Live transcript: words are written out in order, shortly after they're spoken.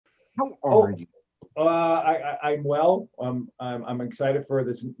How Oh, are you? I'm well. I'm excited for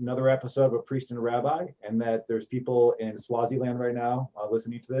this another episode of A Priest and a Rabbi, and that there's people in Swaziland right now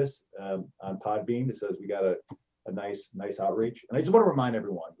listening to this on Podbean. It says we got a nice outreach, and I just want to remind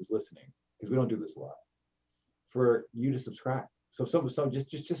everyone who's listening, because we don't do this a lot, for you to subscribe. So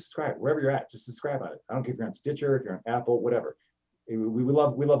just subscribe wherever you're at. Just subscribe on it. I don't care if you're on Stitcher, if you're on Apple, whatever. We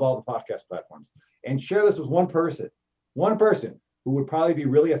love all the podcast platforms, and share this with one person who would probably be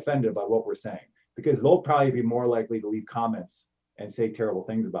really offended by what we're saying, because they'll probably be more likely to leave comments and say terrible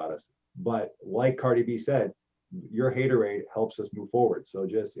things about us. But like Cardi B said, your hater rate helps us move forward. So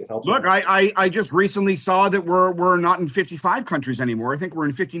it helps. Look, I just recently saw that we're not in 55 countries anymore. I think we're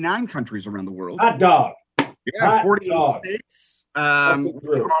in 59 countries around the world. Hot dog. Yeah, 48 dog. states. We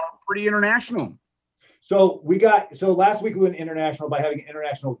are pretty international. So last week we went international by having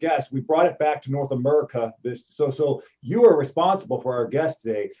international guests. We brought it back to North America. So you are responsible for our guest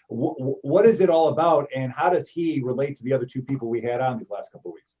today. What is it all about, and how does he relate to the other two people we had on these last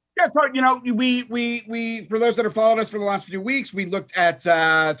couple of weeks? Yeah, so we for those that have followed us for the last few weeks, we looked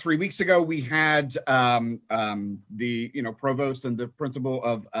at 3 weeks ago. We had the provost and the principal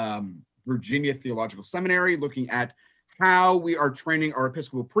of Virginia Theological Seminary looking at how we are training our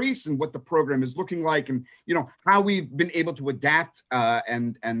Episcopal priests and what the program is looking like, and how we've been able to adapt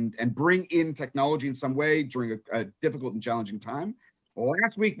and bring in technology in some way during a difficult and challenging time.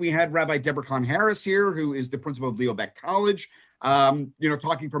 Last week we had Rabbi Deborah Kahn-Harris here, who is the principal of Leo Baeck College,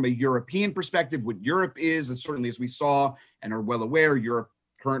 talking from a European perspective, what Europe is, and certainly, as we saw and are well aware, Europe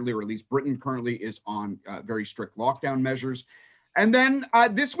currently, or at least Britain currently, is on very strict lockdown measures. And then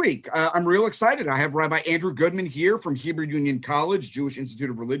this week, I'm real excited. I have Rabbi Andrew Goodman here from Hebrew Union College, Jewish Institute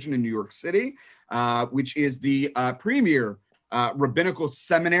of Religion in New York City, which is the premier rabbinical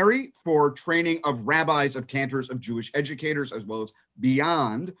seminary for training of rabbis, of cantors, of Jewish educators, as well as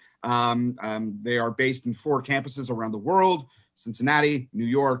beyond. They are based in 4 campuses around the world: Cincinnati, New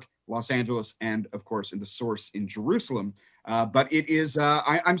York, Los Angeles, and of course in the Source in Jerusalem. But it is,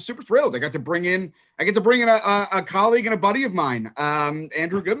 I'm super thrilled. I get to bring in a colleague and a buddy of mine,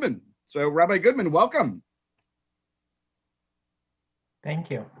 Andrew Goodman. So Rabbi Goodman, welcome. Thank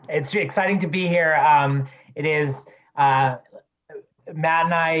you. It's exciting to be here. It is, Matt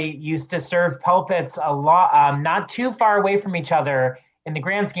and I used to serve pulpits a lot, not too far away from each other in the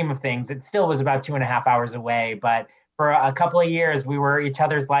grand scheme of things. It still was about 2.5 hours away, but for a couple of years, we were each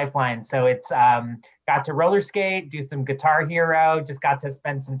other's lifeline. So it's got to roller skate, do some Guitar Hero, just got to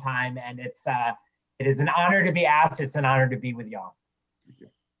spend some time. And it is an honor to be asked. It's an honor to be with y'all.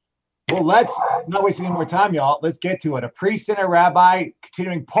 Well, let's not waste any more time, y'all. Let's get to it. A Priest and a Rabbi,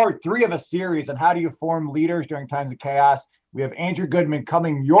 continuing part 3 of a series on how do you form leaders during times of chaos. We have Andrew Goodman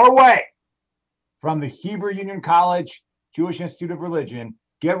coming your way from the Hebrew Union College, Jewish Institute of Religion.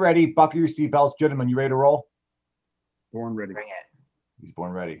 Get ready, buckle your seatbelts. Gentlemen, you ready to roll? Born ready. Bring it. He's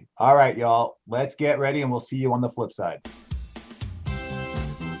born ready. All right, y'all. Let's get ready, and we'll see you on the flip side.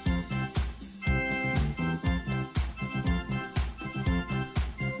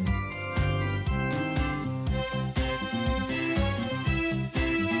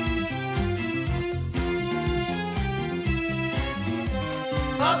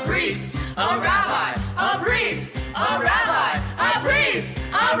 A priest, a rabbi, a priest, a rabbi, a priest,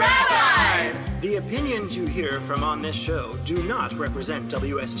 a rabbi! The opinions you hear from on this show do not represent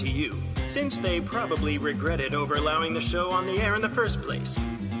WSTU, since they probably regretted over allowing the show on the air in the first place.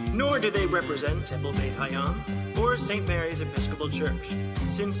 Nor do they represent Temple Beit Hayam or St. Mary's Episcopal Church,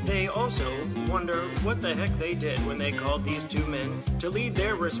 since they also wonder what the heck they did when they called these 2 men to lead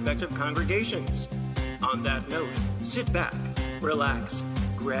their respective congregations. On that note, sit back, relax,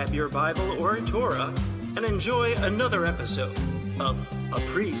 grab your Bible or a Torah, and enjoy another episode of A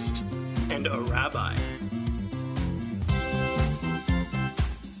Priest and a Rabbi.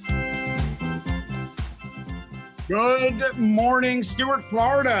 Good morning, Stuart,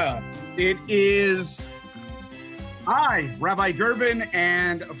 Florida. It is I, Rabbi Durbin,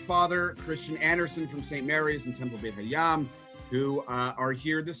 and Father Christian Anderson from St. Mary's and Temple Beit Hayam, who are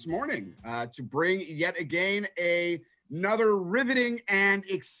here this morning to bring yet again another riveting and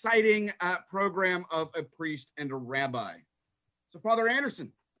exciting program of A Priest and a Rabbi. So, Father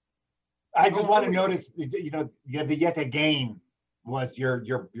Anderson. I just want to notice, the yet again was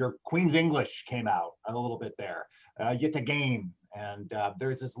your Queen's English came out a little bit there. Yet again, and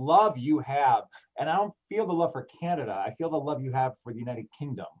there's this love you have, and I don't feel the love for Canada. I feel the love you have for the United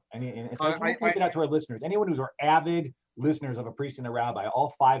Kingdom. And so I want to point it out to our listeners. Anyone who's our avid listeners of A Priest and a Rabbi,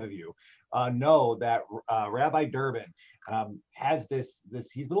 all 5 of you, know that Rabbi Durbin has this.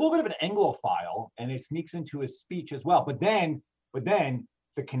 He's a little bit of an Anglophile, and it sneaks into his speech as well. But then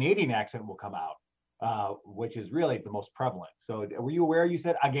the Canadian accent will come out, which is really the most prevalent. So were you aware you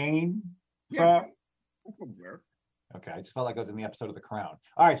said again? Yeah. Sir? I'm aware. Okay, I just felt like I was in the episode of The Crown.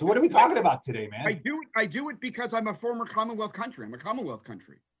 All right, so what are we talking about today, man? I do it because I'm a former Commonwealth country. I'm a Commonwealth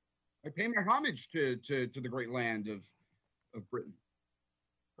country. I pay my homage to the great land of Britain.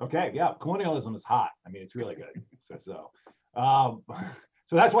 Okay, yeah, colonialism is hot. I mean, it's really good.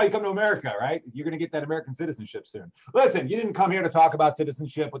 So that's why you come to America, right? You're going to get that American citizenship soon. Listen, you didn't come here to talk about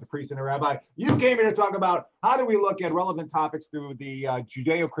citizenship with a priest and a rabbi. You came here to talk about how do we look at relevant topics through the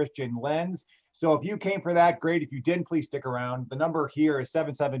Judeo-Christian lens. So if you came for that, great. If you didn't, please stick around. The number here is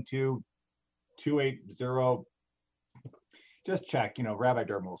 772-280. Just check, Rabbi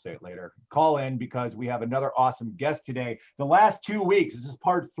Durbin will say it later. Call in because we have another awesome guest today. The last 2 weeks, this is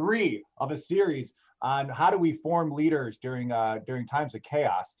part 3 of a series on how do we form leaders during times of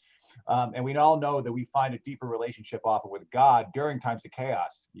chaos. And we all know that we find a deeper relationship often with God during times of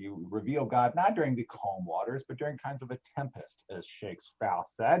chaos. You reveal God not during the calm waters, but during times of a tempest, as Shakespeare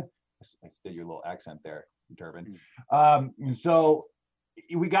said. I did your little accent there, Durbin. So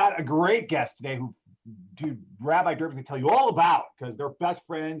we got a great guest today who Rabbi Durbin can tell you all about because they're best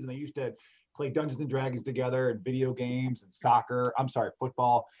friends and they used to play Dungeons and Dragons together and video games and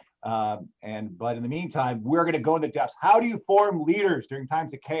football. But in the meantime, we're going to go into depths. How do you form leaders during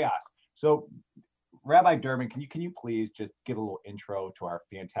times of chaos? So, Rabbi Durbin, can you please just give a little intro to our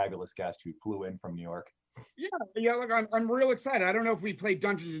fantabulous guest who flew in from New York? Yeah. Look, I'm real excited. I don't know if we played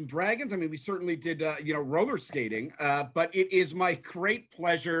Dungeons and Dragons. I mean, we certainly did, roller skating. But it is my great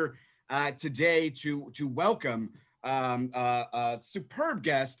pleasure today to welcome a superb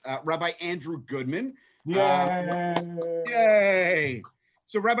guest, Rabbi Andrew Goodman. Yay!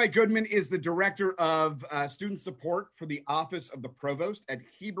 So Rabbi Goodman is the director of student support for the Office of the Provost at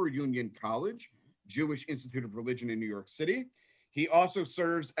Hebrew Union College, Jewish Institute of Religion in New York City. He also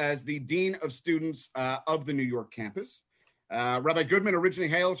serves as the Dean of Students of the New York campus. Rabbi Goodman originally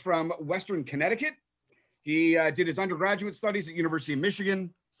hails from Western Connecticut. He did his undergraduate studies at University of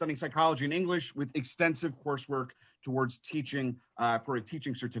Michigan, studying psychology and English with extensive coursework towards teaching for a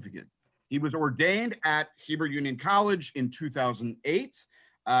teaching certificate. He was ordained at Hebrew Union College in 2008.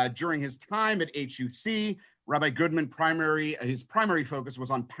 During his time at HUC, Rabbi Goodman his primary focus was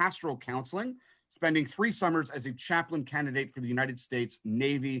on pastoral counseling, spending 3 summers as a chaplain candidate for the United States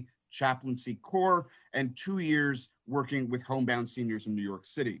Navy Chaplaincy Corps and 2 years working with homebound seniors in New York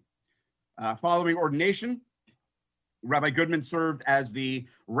City. Following ordination, Rabbi Goodman served as the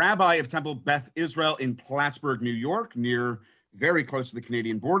rabbi of Temple Beth Israel in Plattsburgh, New York, very close to the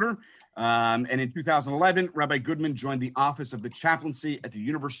Canadian border. And in 2011, Rabbi Goodman joined the Office of the Chaplaincy at the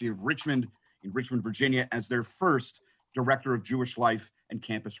University of Richmond in Richmond, Virginia, as their first Director of Jewish Life and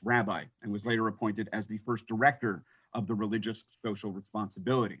Campus Rabbi, and was later appointed as the first Director of the Religious Social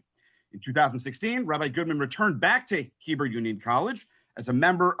Responsibility. In 2016, Rabbi Goodman returned back to Hebrew Union College as a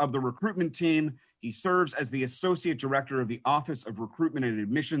member of the recruitment team. He serves as the Associate Director of the Office of Recruitment and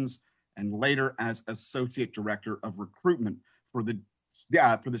Admissions, and later as Associate Director of Recruitment for the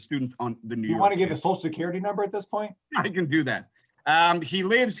students on the New York. You want to give a social security number at this point? I can do that. He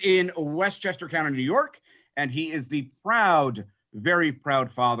lives in Westchester County, New York, and he is the very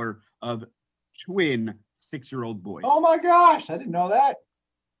proud father of twin 6-year-old boys. Oh my gosh, I didn't know that.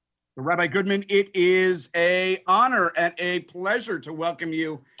 So Rabbi Goodman, it is an honor and a pleasure to welcome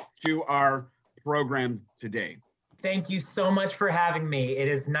you to our program today. Thank you so much for having me. It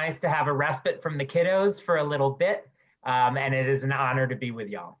is nice to have a respite from the kiddos for a little bit, and it is an honor to be with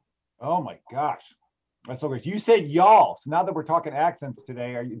y'all. Oh my gosh, that's so great. You said y'all, so now that we're talking accents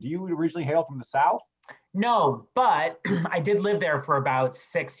today, do you originally hail from the South? No, but I did live there for about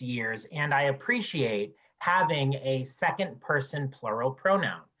 6 years, and I appreciate having a second person plural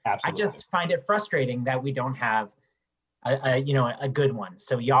pronoun. Absolutely. I just find it frustrating that we don't have a good one.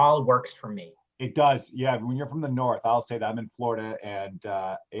 So y'all works for me. It does. Yeah. When you're from the North, I'll say that I'm in Florida, and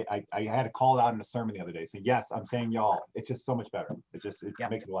I had to call it out in a sermon the other day. So yes, I'm saying y'all. It's just so much better. It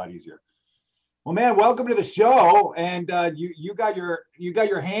makes it a lot easier. Well, man, welcome to the show. And you got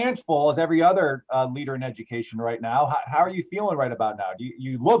your hands full as every other leader in education right now. How are you feeling right about now?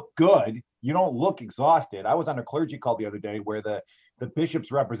 You look good. You don't look exhausted. I was on a clergy call the other day where the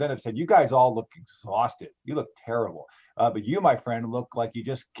bishop's representative said, "You guys all look exhausted. You look terrible." But you, my friend, look like you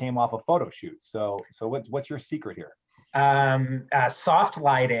just came off a photo shoot. So what's your secret here? Soft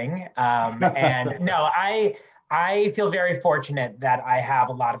lighting. And no, I feel very fortunate that I have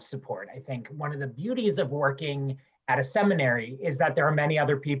a lot of support. I think one of the beauties of working at a seminary is that there are many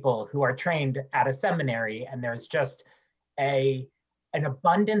other people who are trained at a seminary, and there's just an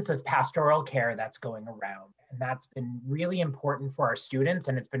abundance of pastoral care that's going around. And that's been really important for our students,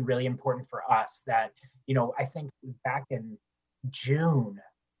 and it's been really important for us that, I think back in June,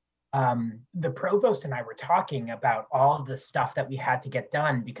 the provost and I were talking about all of the stuff that we had to get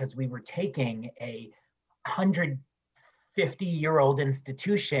done because we were taking a 150-year-old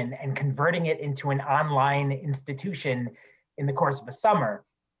institution and converting it into an online institution in the course of a summer.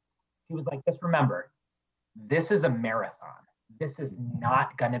 He was like, just remember, this is a marathon. This is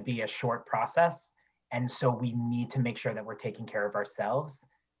not going to be a short process. And so we need to make sure that we're taking care of ourselves.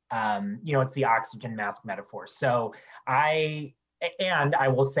 It's the oxygen mask metaphor. So I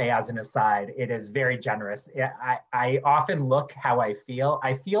will say, as an aside, it is very generous. I often look how I feel.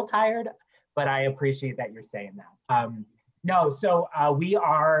 I feel tired, but I appreciate that you're saying that.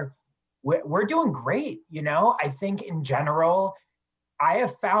 We're doing great. I think in general, I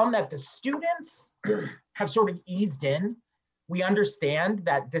have found that the students have sort of eased in. We understand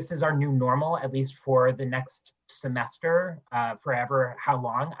that this is our new normal, at least for the next semester, forever, how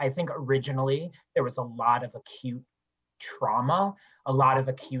long. I think originally there was a lot of acute trauma, a lot of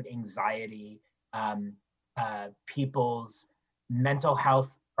acute anxiety, people's mental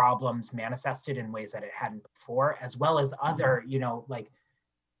health problems manifested in ways that it hadn't before, as well as other, like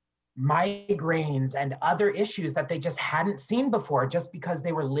migraines and other issues that they just hadn't seen before, just because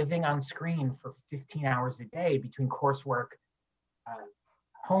they were living on screen for 15 hours a day between coursework,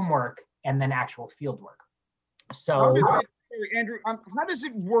 homework, and then actual field work. So, Andrew, how does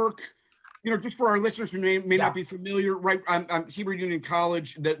it work? Just for our listeners who may not be familiar, right? Hebrew Union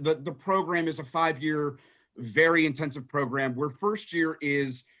College, the program is a 5-year, very intensive program where first year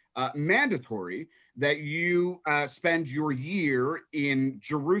is mandatory that you spend your year in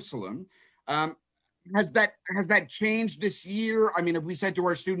Jerusalem. Has that changed this year? I mean, have we said to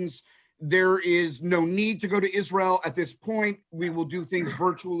our students, there is no need to go to Israel at this point? We will do things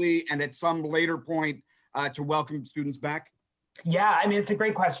virtually and at some later point to welcome students back? Yeah, I mean, it's a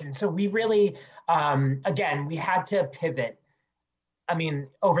great question. So we really, again, we had to pivot. I mean,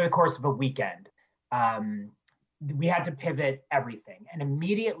 over the course of a weekend, we had to pivot everything. And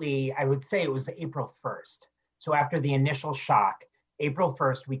immediately, I would say it was April 1st. So after the initial shock, April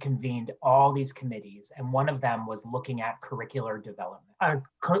 1st, we convened all these committees, and one of them was looking at curricular development,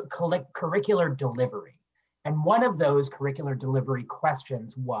 curricular delivery. And one of those curricular delivery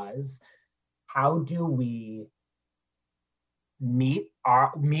questions was, how do we meet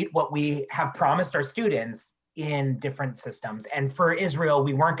what we have promised our students in different systems? And for Israel,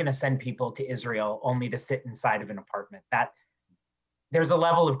 we weren't going to send people to Israel only to sit inside of an apartment. That there's a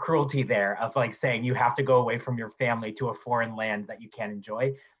level of cruelty there of like saying you have to go away from your family to a foreign land that you can't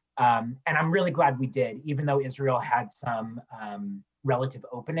enjoy. And I'm really glad we did, even though Israel had some relative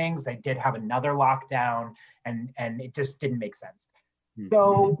openings. They did have another lockdown, and it just didn't make sense.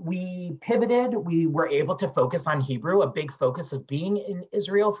 So we pivoted. We were able to focus on Hebrew. A big focus of being in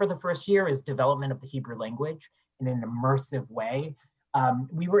Israel for the first year is development of the Hebrew language in an immersive way.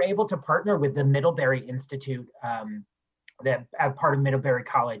 We were able to partner with the Middlebury Institute, that as part of Middlebury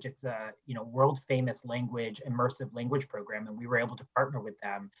College. It's a world famous immersive language program, and we were able to partner with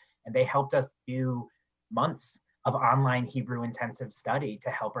them, and they helped us do months of online Hebrew intensive study to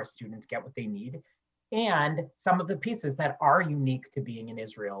help our students get what they need. And some of the pieces that are unique to being in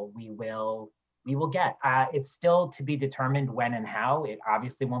Israel, we will get. It's still to be determined when and how. It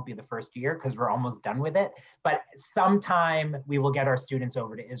obviously won't be the first year because we're almost done with it. But sometime we will get our students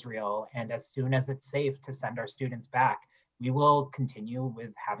over to Israel. And as soon as it's safe to send our students back, we will continue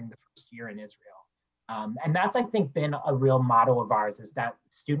with having the first year in Israel. And that's, I think, been a real motto of ours, is that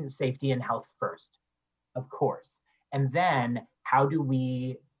student safety and health first, of course. And then how do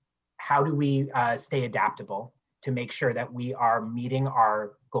we stay adaptable to make sure that we are meeting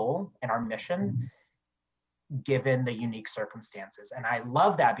our goal and our mission given the unique circumstances? And I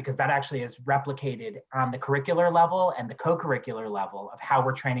love that because that actually is replicated on the curricular level and the co-curricular level of how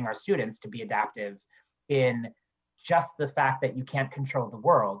we're training our students to be adaptive in just the fact that you can't control the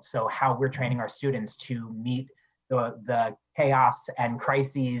world. So how we're training our students to meet the chaos and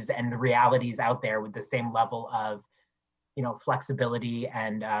crises and the realities out there with the same level of flexibility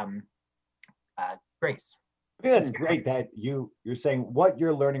and grace. I think that's great that you're saying what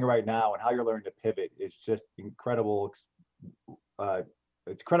you're learning right now and how you're learning to pivot is just incredible.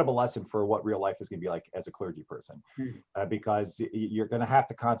 It's a credible lesson for what real life is going to be like as a clergy person, because you're going to have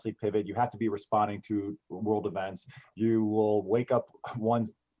to constantly pivot. You have to be responding to world events. You will wake up one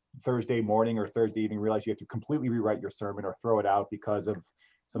Thursday morning or Thursday evening, realize you have to completely rewrite your sermon or throw it out because of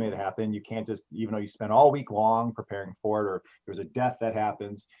something that happened. You can't just, even though you spent all week long preparing for it, or there's a death that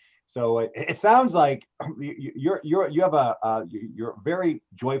happens. So it sounds like you have you're a very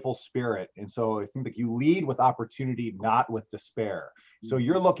joyful spirit, and so I think that you lead with opportunity, not with despair. So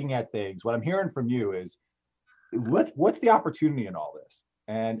you're looking at things. What I'm hearing from you is, what's the opportunity in all this?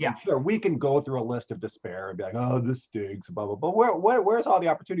 And sure, we can go through a list of despair and be like, oh, this stinks, blah blah. But where's all the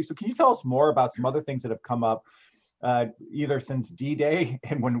opportunity? So can you tell us more about some other things that have come up, either since D-Day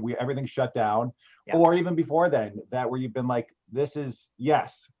and when everything shut down, or even before then, that where you've been like, this is,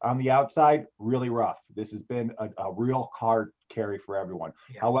 yes, on the outside, really rough. This has been a real hard carry for everyone.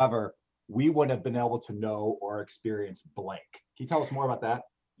 However, we wouldn't have been able to know or experience blank. Can you tell us more about that?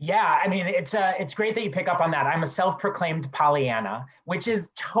 Yeah, I mean, it's great that you pick up on that. I'm a self-proclaimed Pollyanna, which is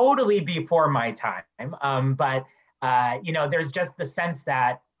totally before my time. But there's just the sense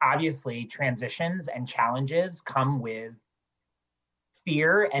that obviously transitions and challenges come with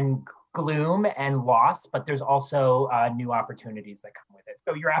fear and gloom and loss, but there's also new opportunities that come with it.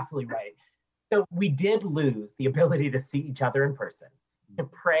 So you're absolutely right. So we did lose the ability to see each other in person, to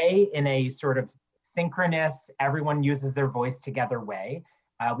pray in a sort of synchronous, everyone uses their voice together way.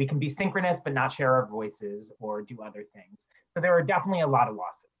 We can be synchronous, but not share our voices or do other things. So there are definitely a lot of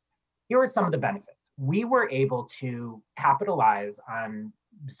losses. Here are some of the benefits. We were able to capitalize on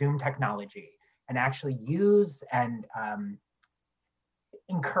Zoom technology and actually use and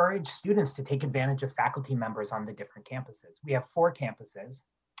encourage students to take advantage of faculty members on the different campuses. We have 4 campuses,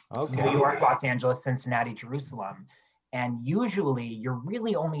 New York, Los Angeles, Cincinnati, Jerusalem. And usually you're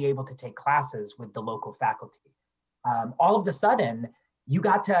really only able to take classes with the local faculty. All of a sudden, you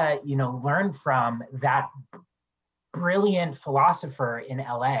got to, learn from that brilliant philosopher in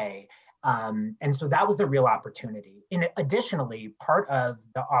LA. And so that was a real opportunity. Additionally, part of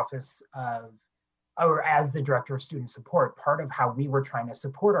the office of, or as the director of student support, part of how we were trying to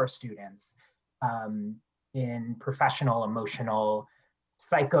support our students in professional, emotional,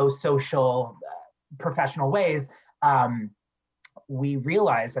 psychosocial, professional ways, we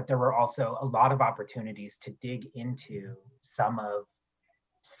realized that there were also a lot of opportunities to dig into some of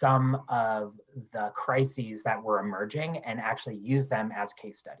the crises that were emerging and actually use them as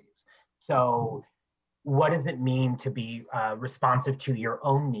case studies. So what does it mean to be responsive to your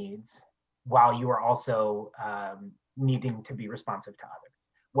own needs while you are also needing to be responsive to others?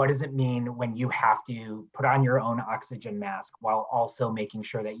 What does it mean when you have to put on your own oxygen mask while also making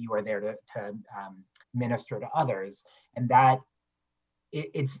sure that you are there to minister to others? And that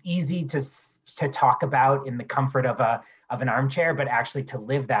it's easy to talk about in the comfort of an armchair, but actually to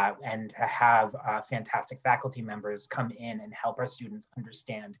live that and to have fantastic faculty members come in and help our students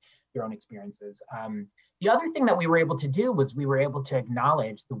understand their own experiences. The other thing that we were able to do was we were able to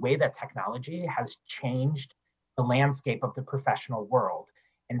acknowledge the way that technology has changed the landscape of the professional world.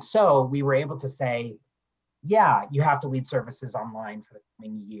 And so we were able to say, yeah, you have to lead services online for the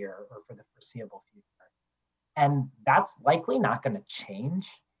coming year or for the foreseeable future. And that's likely not going to change.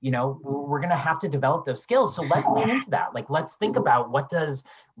 We're going to have to develop those skills. So let's lean into that. Like, let's think about what does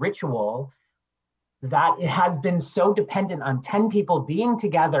ritual that it has been so dependent on 10 people being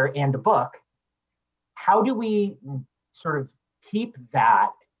together and a book. How do we sort of keep that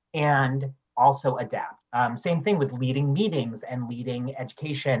and also adapt? Same thing with leading meetings and leading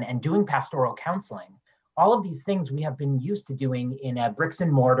education and doing pastoral counseling. All of these things we have been used to doing in a bricks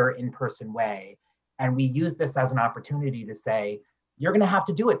and mortar in-person way. And we use this as an opportunity to say, you're going to have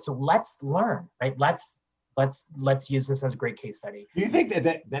to do it. So let's learn, right? Let's use this as a great case study. Do you think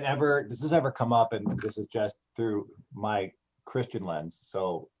does this ever come up? And this is just through my Christian lens.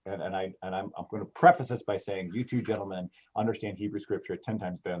 So, and I'm going to preface this by saying, you two gentlemen understand Hebrew scripture 10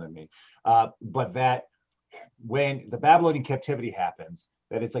 times better than me. But that when the Babylonian captivity happens,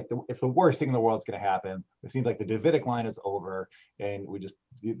 that it's like it's the worst thing in the world that's going to happen. It seems like the Davidic line is over, and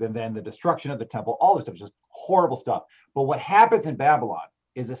then the destruction of the temple, all this stuff, just horrible stuff. But what happens in Babylon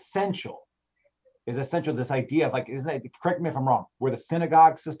is essential. This idea of correct me if I'm wrong, where the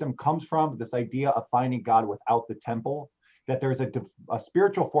synagogue system comes from, this idea of finding God without the temple, that there's a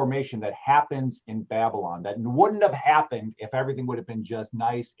spiritual formation that happens in Babylon that wouldn't have happened if everything would have been just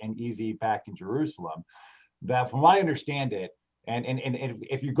nice and easy back in Jerusalem. That, from what I understand it, and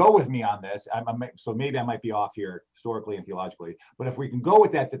if you go with me on this, so maybe I might be off here historically and theologically, but if we can go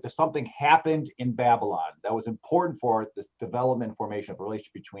with that there's something happened in Babylon that was important for this development and formation of a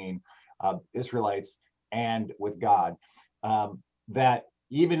relationship between Israelites and with God, that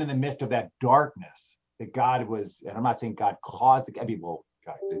even in the midst of that darkness, that God was, and I'm not saying God caused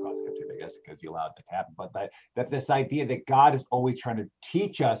God did cause the captivity, I guess, because he allowed it to happen, but that this idea that God is always trying to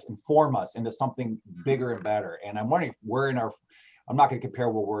teach us and form us into something bigger and better. And I'm wondering if we're in I'm not going to compare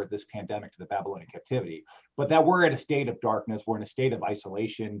where we're at this pandemic to the Babylonian captivity, but that we're in a state of darkness, we're in a state of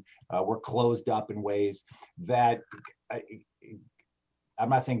isolation, we're closed up in ways that I'm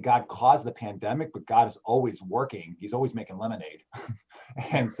not saying God caused the pandemic, but God is always working. He's always making lemonade.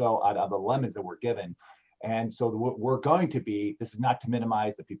 And so out of the lemons that we're given. And so we're going to be, this is not to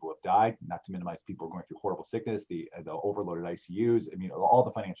minimize the people who have died, not to minimize people going through horrible sickness, the overloaded ICUs, I mean, all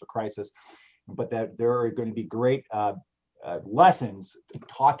the financial crisis, but that there are going to be great lessons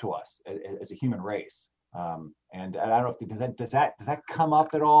taught to us as a human race. And I don't know if does that come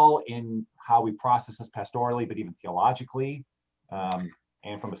up at all in how we process this pastorally, but even theologically,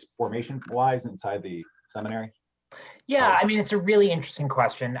 and from a formation wise inside the seminary? Yeah, I mean, it's a really interesting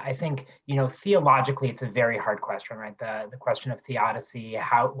question. I think, theologically, it's a very hard question, right? The question of theodicy,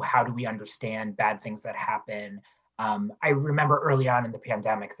 how do we understand bad things that happen? I remember early on in the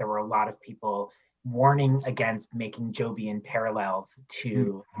pandemic, there were a lot of people warning against making Jobian parallels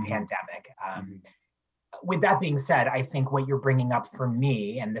to the pandemic. With that being said, I think what you're bringing up for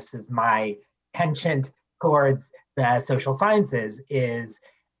me, and this is my penchant towards the social sciences, is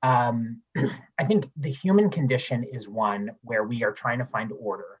I think the human condition is one where we are trying to find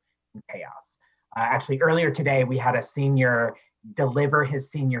order in chaos. Actually, earlier today, we had a senior deliver his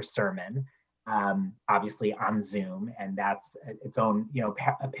senior sermon, obviously on Zoom, and that's its own,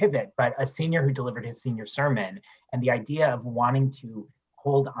 a pivot, but a senior who delivered his senior sermon, and the idea of wanting to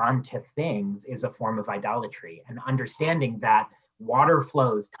hold on to things is a form of idolatry, and understanding that water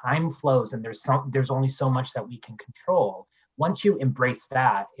flows, time flows, and there's only so much that we can control. Once you embrace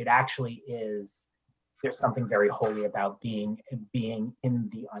that, it actually is, there's something very holy about being in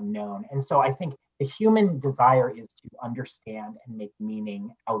the unknown. And so I think the human desire is to understand and make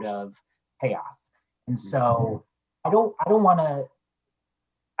meaning out of chaos. And so I don't want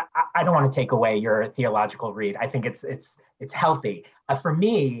to take away your theological read. I think it's healthy. For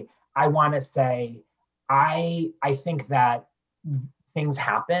me, I want to say, I think that things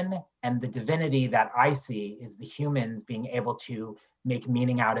happen, and the divinity that I see is the humans being able to make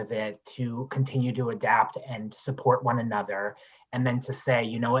meaning out of it, to continue to adapt and support one another, and then to say,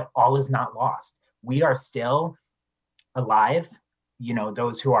 you know what, all is not lost. We are still alive.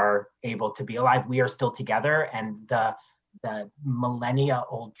 Those who are able to be alive, we are still together, and the millennia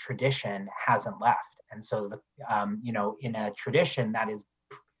old tradition hasn't left. And so in a tradition that is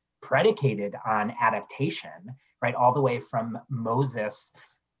predicated on adaptation, right, all the way from Moses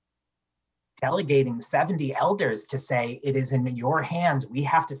delegating 70 elders to say, it is in your hands, we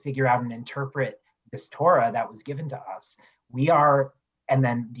have to figure out and interpret this Torah that was given to us. We are, and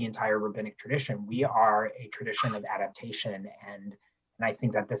then the entire rabbinic tradition, we are a tradition of adaptation. And I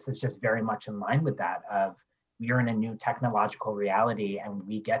think that this is just very much in line with that, of we are in a new technological reality, and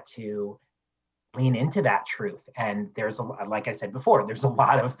we get to lean into that truth. And there's like I said before, there's a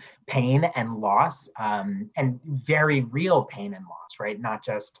lot of pain and loss, and very real pain and loss, right? Not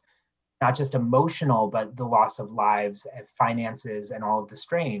just emotional, but the loss of lives, finances, and all of the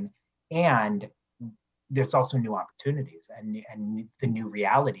strain. And there's also new opportunities and the new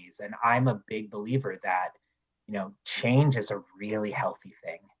realities. And I'm a big believer that, change is a really healthy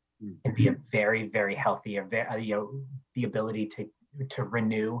thing. It can be a very, very healthy, the ability to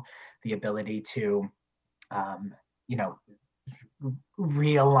renew, the ability to,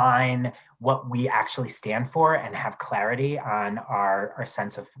 realign what we actually stand for and have clarity on our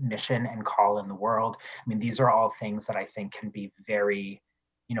sense of mission and call in the world. I mean, these are all things that I think can be very,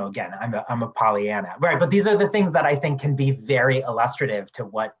 again, I'm a Pollyanna, right? But these are the things that I think can be very illustrative to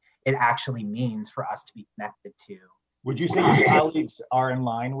what it actually means for us to be connected to. Would you say your colleagues are in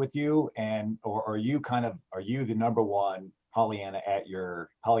line with you, or are you the number one Pollyanna at your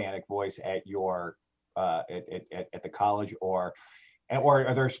Pollyannic voice at your at the college, or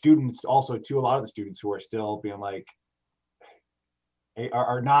are there students also too? A lot of the students who are still being like,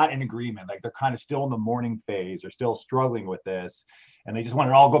 are not in agreement, like they're kind of still in the mourning phase, or still struggling with this, and they just want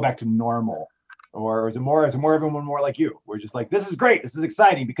it all go back to normal. Or is everyone more like you? We're just like, this is great, this is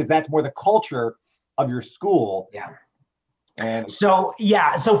exciting, because that's more the culture of your school. Yeah. And so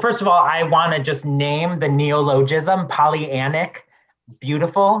first of all, I want to just name the neologism Pollyannic.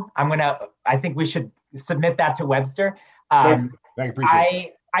 Beautiful. I think we should submit that to Webster. I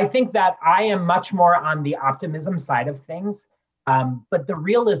appreciate I think that I am much more on the optimism side of things, but the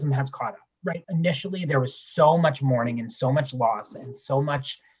realism has caught up, right? Initially, there was so much mourning and so much loss and so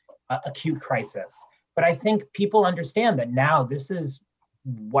much acute crisis. But I think people understand that now this is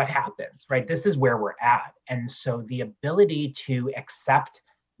what happens, right? This is where we're at. And so the ability to accept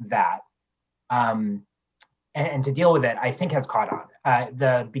that and to deal with it, I think has caught on.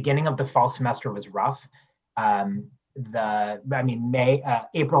 The beginning of the fall semester was rough.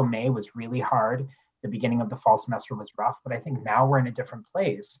 April, May was really hard. The beginning of the fall semester was rough, but I think now we're in a different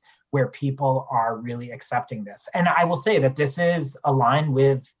place where people are really accepting this. And I will say that this is aligned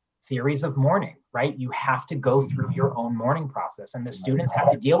with theories of mourning, right? You have to go through your own mourning process. And the students had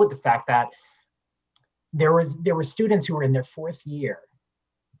to deal with the fact that there were students who were in their fourth year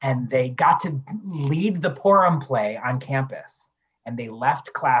and they got to lead the Purim play on campus, and they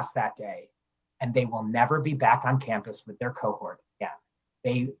left class that day, and they will never be back on campus with their cohort again.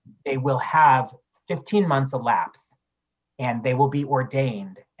 They will have 15 months elapse, and they will be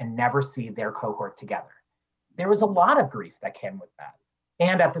ordained and never see their cohort together. There was a lot of grief that came with that.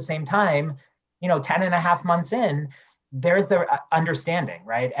 And at the same time, 10 and a half months in, there's the understanding,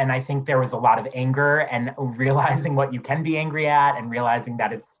 right? And I think there was a lot of anger and realizing what you can be angry at, and realizing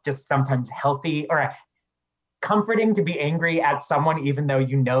that it's just sometimes healthy or comforting to be angry at someone, even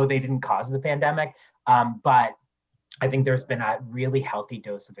though they didn't cause the pandemic. But I think there's been a really healthy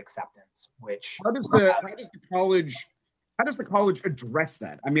dose of acceptance, which how does the college address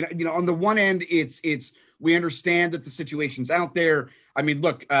that? I mean, on the one end, it's we understand that the situation's out there. I mean,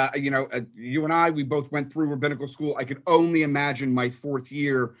 look, you and I, we both went through rabbinical school. I could only imagine my fourth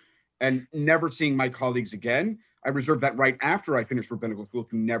year and never seeing my colleagues again. I reserved that right after I finished rabbinical school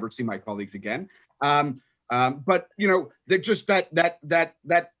to never see my colleagues again. But just that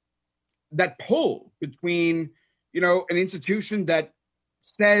pull between an institution that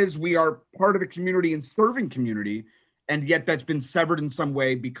says we are part of a community and serving community, and yet that's been severed in some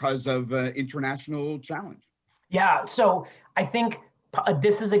way because of international challenge. Yeah, so I think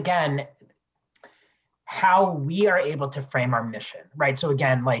this is, again, how we are able to frame our mission, right? So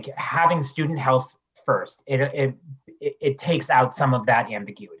again, like having student health first, it takes out some of that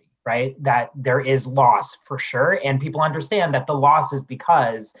ambiguity, right? That there is loss for sure, and people understand that the loss is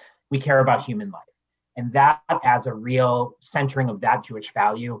because we care about human life. And that, as a real centering of that Jewish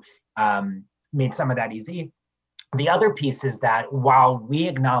value, made some of that easy. The other piece is that while we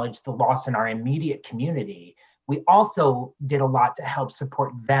acknowledge the loss in our immediate community, we also did a lot to help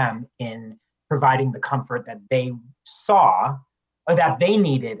support them in providing the comfort that they saw or that they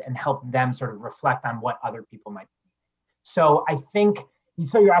needed, and help them sort of reflect on what other people might need. So I think,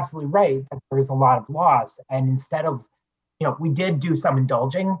 so you're absolutely right that there is a lot of loss. And instead of, we did do some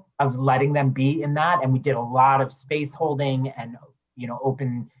indulging of letting them be in that. And we did a lot of space holding and,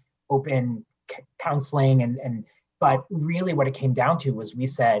 open counseling. But really what it came down to was we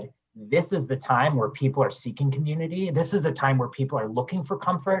said, this is the time where people are seeking community. This is a time where people are looking for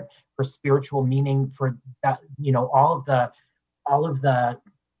comfort, for spiritual meaning, for that, all of the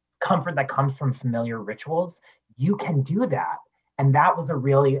comfort that comes from familiar rituals. You can do that. And that was a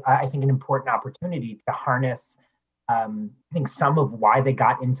really, I think, an important opportunity to harness, I think, some of why they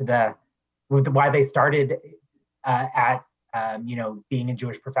got into why they started at being a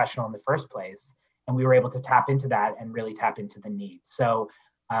Jewish professional in the first place. And we were able to tap into that and really tap into the need. So,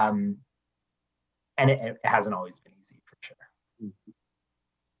 and it hasn't always been easy, for sure.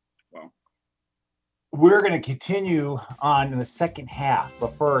 Well, we're going to continue on in the second half,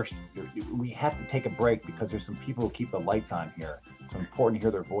 but first we have to take a break because there's some people who keep the lights on here. It's important to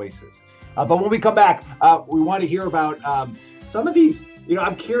hear their voices. But when we come back, we want to hear about some of these.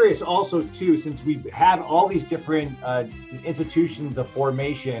 I'm curious also too, since we have all these different institutions of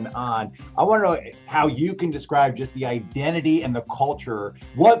formation on, I want to know how you can describe just the identity and the culture.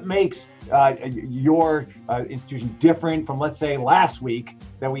 What makes your institution different from, let's say, last week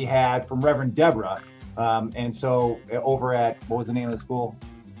that we had from Reverend Deborah? And so over at, what was the name of the school?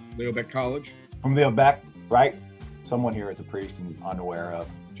 Leo Beck College. From Leo Beck, right? Someone here is a priest and unaware of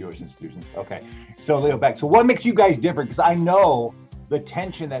Jewish institutions. Okay. So Leo Beck. So what makes you guys different? Because I know the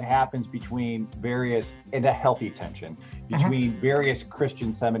tension that happens between various, and the healthy tension between various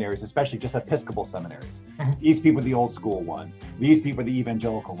Christian seminaries, especially just Episcopal seminaries. These people are the old school ones. These people are the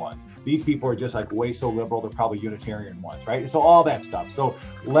evangelical ones. These people are just like way so liberal, they're probably Unitarian ones, right? So all that stuff. So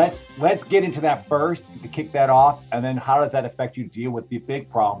let's get into that first to kick that off, and then how does that affect you to deal with the big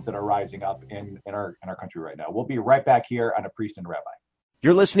problems that are rising up in our country right now? We'll be right back here on A Priest and a Rabbi.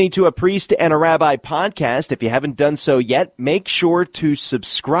 You're listening to A Priest and a Rabbi podcast. If you haven't done so yet, make sure to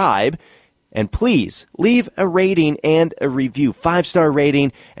subscribe. And please leave a rating and a review, 5-star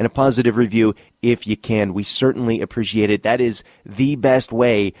rating and a positive review if you can. We certainly appreciate it. That is the best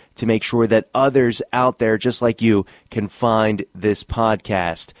way to make sure that others out there just like you can find this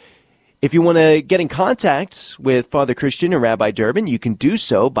podcast. If you want to get in contact with Father Christian and Rabbi Durbin, you can do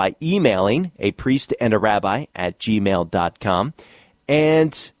so by emailing apriestandarabbি@gmail.com.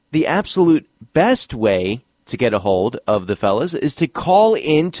 And the absolute best way to get a hold of the fellas is to call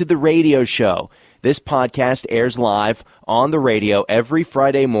in to the radio show. This podcast airs live on the radio every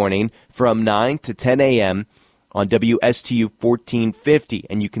Friday morning from 9 to 10 a.m. on WSTU 1450,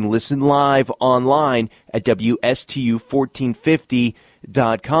 and you can listen live online at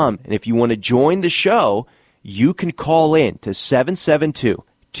WSTU1450.com. And if you want to join the show, you can call in to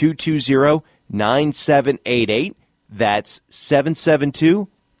 772-220-9788. That's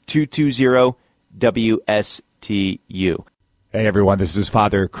 772-220-WSTU. Hey everyone, this is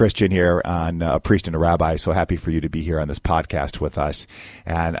Father Christian here on A Priest and a Rabbi. So happy for you to be here on this podcast with us.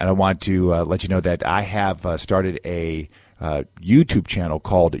 And I want to let you know that I have started a YouTube channel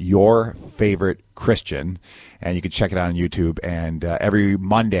called Your Favorite Christian, and you can check it out on YouTube. And every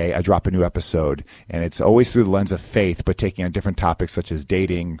Monday I drop a new episode, and it's always through the lens of faith, but taking on different topics such as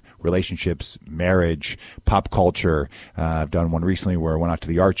dating, relationships, marriage, pop culture. I've done one recently where I went out to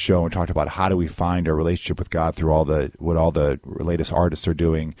the art show and talked about how do we find our relationship with God through what all the latest artists are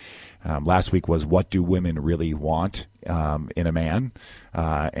doing. Last week was what do women really want in a man,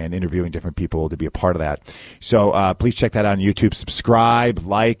 and interviewing different people to be a part of that. So please check that out on YouTube. Subscribe,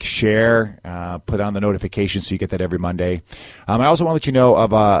 like, share, put on the notifications so you get that every Monday. I also want to let you know of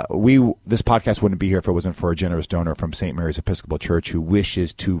this podcast wouldn't be here if it wasn't for a generous donor from St. Mary's Episcopal Church who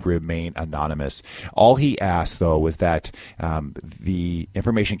wishes to remain anonymous. All he asked, though, was that the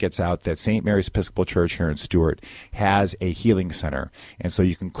information gets out that St. Mary's Episcopal Church here in Stewart has a healing center. And so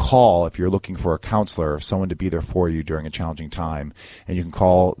you can call if you're looking for a counselor, someone to be there for you during a challenging time. And you can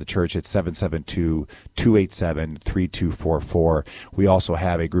call the church at 772-287-3244. We also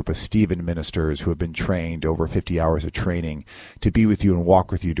have a group of Stephen ministers who have been trained over 50 hours of training to be with you and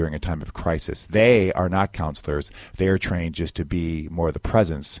walk with you during a time of crisis. They are not counselors. They are trained just to be more of the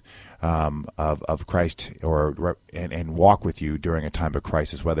presence of Christ and walk with you during a time of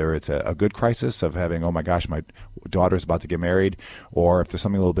crisis, whether it's a good crisis of having, oh my gosh, my daughter's about to get married, or if there's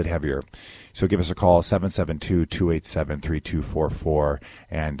something a little bit heavier. So give us a call, 772-287-3244,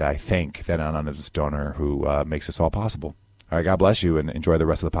 and I thank that anonymous donor who makes this all possible. All right, God bless you, and enjoy the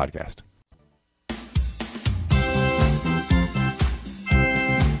rest of the podcast.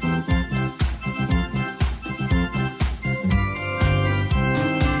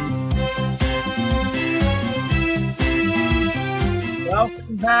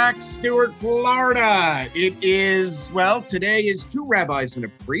 Welcome back, Stewart, Florida. It is, today is Two Rabbis and a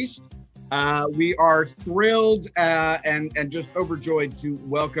Priest. We are thrilled and just overjoyed to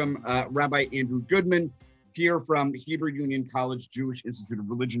welcome Rabbi Andrew Goodman here from Hebrew Union College Jewish Institute of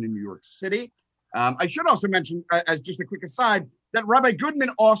Religion in New York City. I should also mention, as just a quick aside, that Rabbi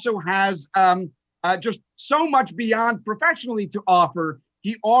Goodman also has just so much beyond professionally to offer.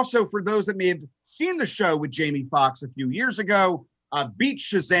 He also, for those that may have seen the show with Jamie Foxx a few years ago, beat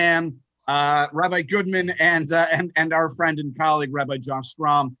Shazam. Rabbi Goodman and our friend and colleague Rabbi Josh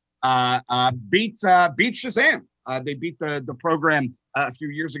Strom beat Shazam. They beat the program a few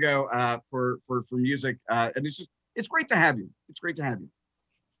years ago for music, and it's great to have you. It's great to have you.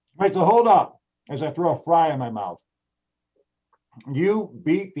 All right, so hold up as I throw a fry in my mouth. You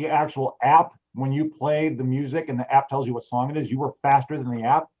beat the actual app when you played the music and the app tells you what song it is. You were faster than the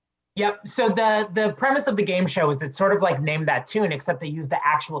app. Yep. So the premise of the game show is it's sort of like Name That Tune, except they use the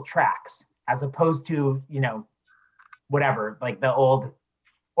actual tracks as opposed to, whatever, like the old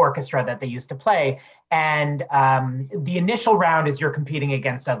orchestra that they used to play. And the initial round is you're competing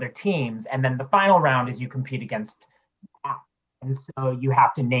against other teams. And then the final round is you compete against app. And so you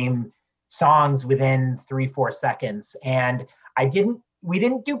have to name songs within 3-4 seconds. And we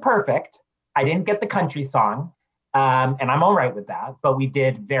didn't do perfect. I didn't get the country song. And I'm all right with that, but we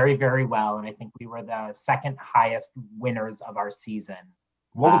did very, very well. And I think we were the second highest winners of our season.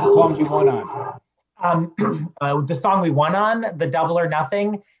 What was the song you won on? The song we won on, The Double or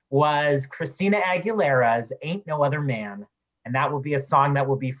Nothing, was Christina Aguilera's Ain't No Other Man. And that will be a song that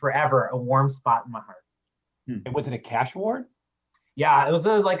will be forever a warm spot in my heart. And was it a cash award? Yeah, it was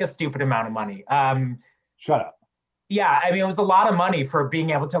like a stupid amount of money. Shut up. Yeah, I mean, it was a lot of money for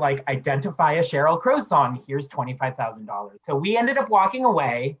being able to identify a Sheryl Crow song. Here's $25,000. So we ended up walking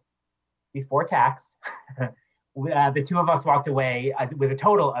away before tax. The two of us walked away with a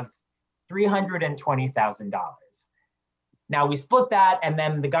total of $320,000. Now we split that, and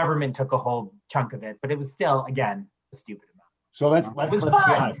then the government took a whole chunk of it, but it was still, again, a stupid amount. So let's be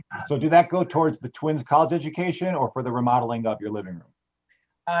honest. So did that go towards the twins' college education or for the remodeling of your living room?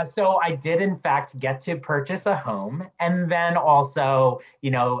 So I did, in fact, get to purchase a home, and then also,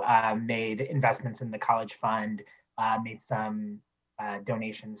 made investments in the college fund, made some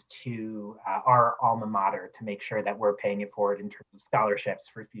donations to our alma mater to make sure that we're paying it forward in terms of scholarships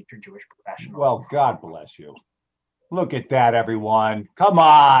for future Jewish professionals. Well, God bless you. Look at that, everyone. Come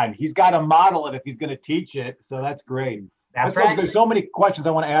on. He's got to model it if he's going to teach it. So that's great. That's right. There's so many questions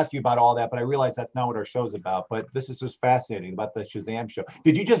I want to ask you about all that, but I realize that's not what our show's about. But this is just fascinating about the Shazam show.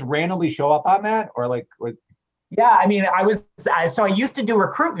 Did you just randomly show up on that, or Yeah, I mean, I used to do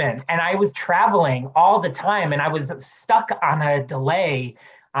recruitment, and I was traveling all the time, and I was stuck on a delay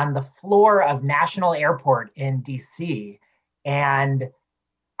on the floor of National Airport in DC, and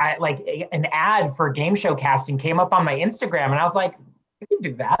I like an ad for game show casting came up on my Instagram, and I was like, I can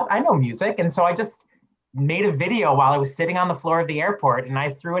do that. I know music, and so I just made a video while I was sitting on the floor of the airport, and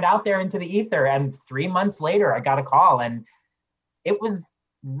I threw it out there into the ether. And 3 months later, I got a call, and it was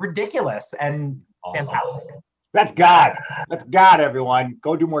ridiculous and fantastic. That's God. That's God, everyone.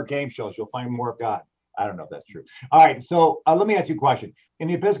 Go do more game shows. You'll find more of God. I don't know if that's true. All right. So let me ask you a question. In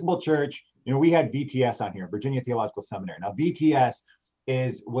the Episcopal Church, we had VTS on here, Virginia Theological Seminary. Now, VTS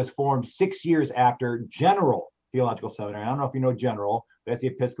was formed 6 years after General Theological Seminary. I don't know if you know General. That's the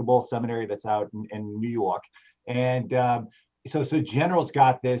Episcopal Seminary that's out in New York. And so General's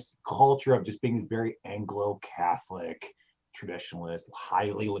got this culture of just being very Anglo-Catholic, traditionalist,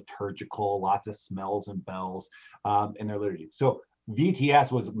 highly liturgical, lots of smells and bells in their liturgy. So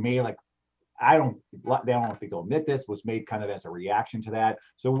VTS was made they don't think they'll admit this, was made kind of as a reaction to that.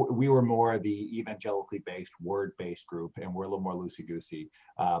 So we were more the evangelically based, word-based group, and we're a little more loosey-goosey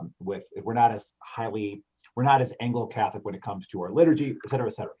we're not as Anglo-Catholic when it comes to our liturgy, et cetera,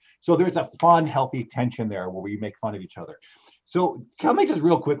 et cetera. So there's a fun, healthy tension there where we make fun of each other. So tell me just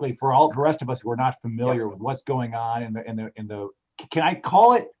real quickly, for all the rest of us who are not familiar with what's going on in the, can I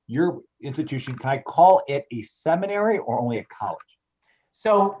call it your institution? Can I call it a seminary or only a college?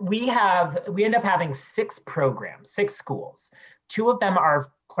 So we end up having 6 programs, 6 schools. 2 of them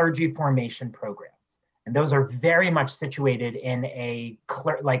are clergy formation programs. And those are very much situated in a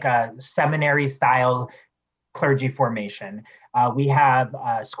seminary style clergy formation. We have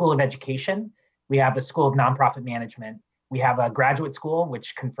a School of Education. We have a School of Nonprofit Management. We have a graduate school,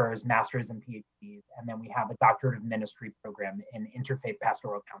 which confers masters and PhDs. And then we have a doctorate of ministry program in interfaith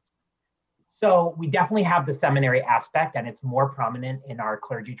pastoral counseling. So we definitely have the seminary aspect, and it's more prominent in our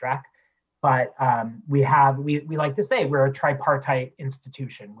clergy track. But we like to say we're a tripartite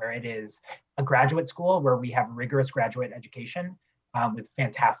institution where it is a graduate school where we have rigorous graduate education with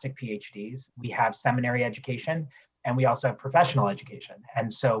fantastic PhDs. We have seminary education, and we also have professional education.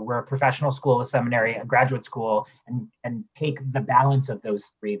 And so we're a professional school, a seminary, a graduate school, and take the balance of those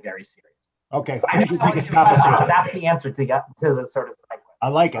 3 very serious. Okay, who's your biggest competition? That's the answer to the sort of side question. I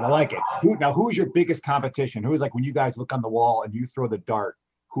like it. Who's your biggest competition? Who is when you guys look on the wall and you throw the dart?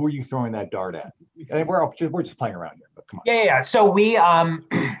 Who are you throwing that dart at? And we're just playing around here, but come on. Yeah. So we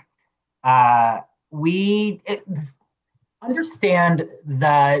understand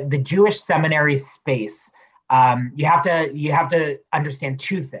the Jewish seminary space. You have to understand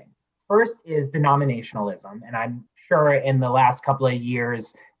 2 things. First is denominationalism, and I'm sure in the last couple of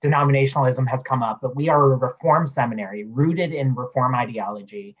years denominationalism has come up, but we are a Reform seminary rooted in Reform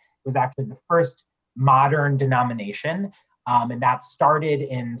ideology. It was actually the first modern denomination. And that started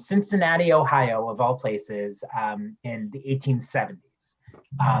in Cincinnati, Ohio, of all places, in the 1870s.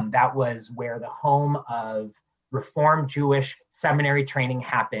 That was where the home of Reformed Jewish seminary training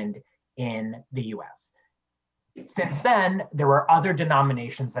happened in the US. Since then, there were other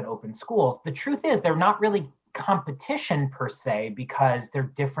denominations that opened schools. The truth is, they're not really competition per se, because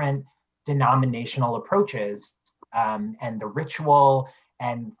they're different denominational approaches, and the ritual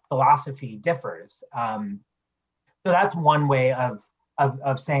and philosophy differs. So that's one way of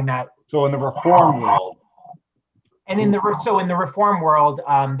saying that. So in the Reform world. And in the Reform world,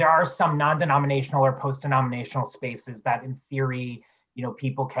 there are some non-denominational or post-denominational spaces that in theory,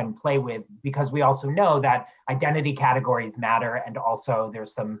 people can play with, because we also know that identity categories matter, and also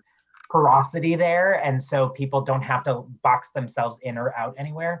there's some porosity there. And so people don't have to box themselves in or out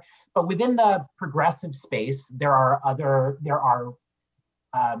anywhere. But within the progressive space, there are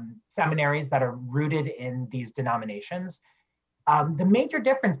seminaries that are rooted in these denominations. The major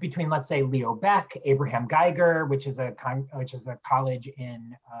difference between, let's say, Leo Beck, Abraham Geiger, which is a college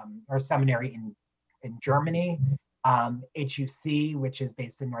or seminary in Germany, HUC, which is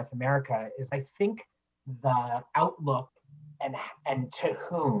based in North America, is I think the outlook and to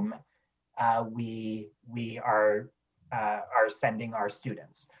whom we are sending our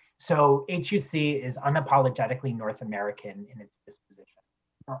students. So HUC is unapologetically North American in its disposition.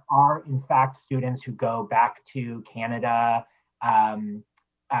 There are, in fact, students who go back to Canada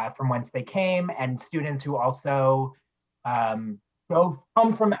from whence they came, and students who also come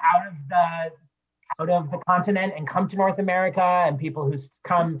from out of the continent and come to North America, and people who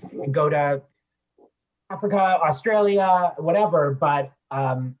come and go to Africa, Australia, whatever, but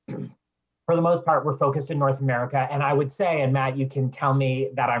for the most part, we're focused in North America. And I would say, and Matt, you can tell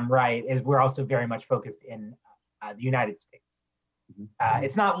me that I'm right, is we're also very much focused in the United States.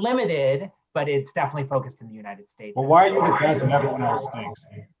 It's not limited, but it's definitely focused in the United States. Well, why are you the best and everyone else stinks?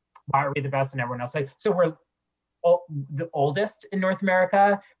 Why are we the best and everyone else? So we're the oldest in North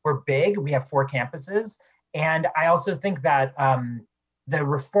America. We're big. We have 4 campuses. And I also think that the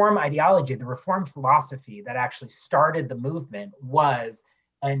reform ideology, the reform philosophy that actually started the movement was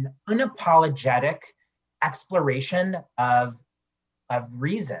an unapologetic exploration of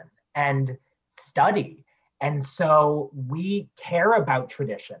reason and study. And so we care about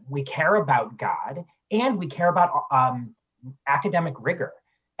tradition, we care about God, and we care about academic rigor.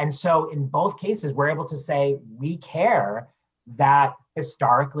 And so in both cases, we're able to say we care that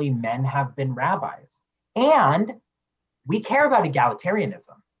historically men have been rabbis. And we care about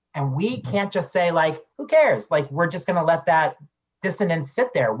egalitarianism. And we can't just say, like, who cares? Like, we're just going to let that dissonance sit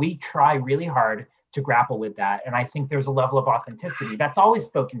there. We try really hard to grapple with that. And I think there's a level of authenticity that's always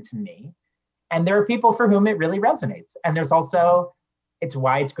spoken to me. And there are people for whom it really resonates. And there's also, it's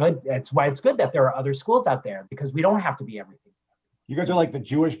why it's good that there are other schools out there, because we don't have to be everything. You guys are like the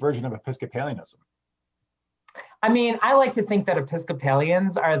Jewish version of Episcopalianism. I mean, I like to think that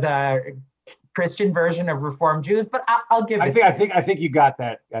Episcopalians are the Christian version of Reformed Jews, but I'll give it. I think you got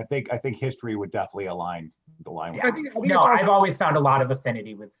that. I think history would definitely align the line. Yeah. I've always found a lot of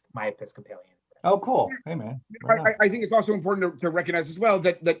affinity with my Episcopalian friends. Oh, cool. Hey, man. I think it's also important to recognize as well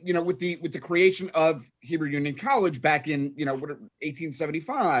that with the creation of Hebrew Union College back in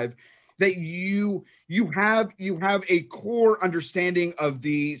 1875, that you have a core understanding of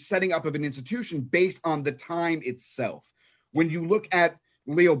the setting up of an institution based on the time itself. When you look at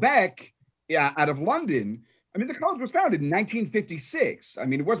Leo Baeck, out of London, I mean, the college was founded in 1956. I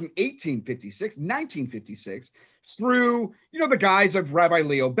mean, it wasn't 1856, 1956, through the guise of Rabbi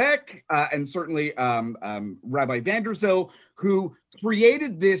Leo Baeck and certainly Rabbi Vanderzeel, who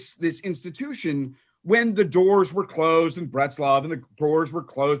created this institution when the doors were closed in Breslov and the doors were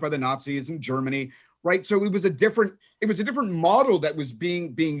closed by the Nazis in Germany, right? So it was a different model that was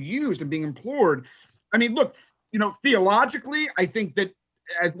being used and being implored. I mean, look, theologically, I think that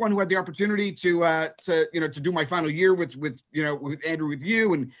as one who had the opportunity to do my final year with Andrew, with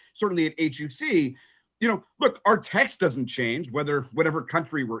you, and certainly at HUC, look, our text doesn't change whatever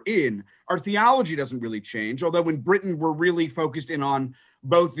country we're in. Our theology doesn't really change. Although in Britain, we're really focused in on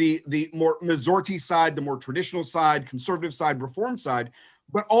both the more Masorti side, the more traditional side, conservative side, reform side.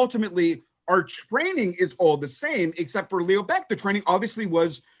 But ultimately, our training is all the same, except for Leo Baeck. The training obviously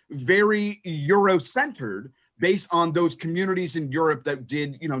was very Euro-centered, based on those communities in Europe that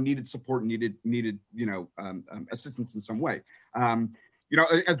needed support, needed assistance in some way.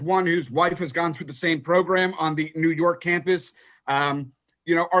 As one whose wife has gone through the same program on the New York campus,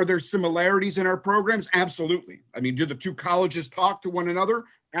 are there similarities in our programs? Absolutely. I mean, do the two colleges talk to one another?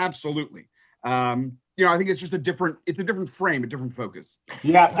 Absolutely. I think it's just a different frame, a different focus.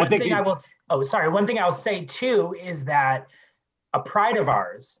 Yeah, One thing I will say too is that a pride of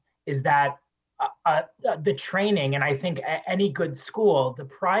ours is that the training, and I think any good school, the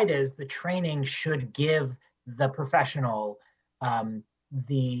pride is the training should give the professional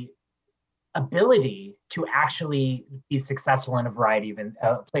the ability to actually be successful in a variety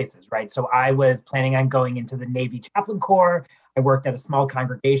of places, right? So I was planning on going into the Navy Chaplain Corps. I worked at a small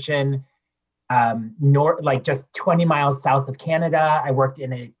congregation just 20 miles south of Canada. I worked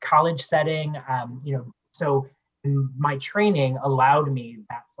in a college setting, so my training allowed me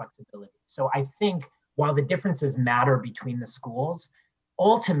that flexibility. So I think while the differences matter between the schools,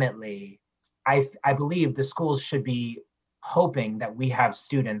 ultimately, I believe the schools should be hoping that we have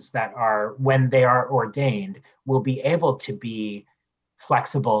students that are, when they are ordained, will be able to be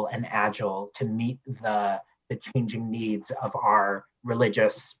flexible and agile to meet the changing needs of our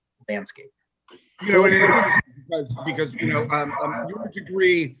religious landscape. Because your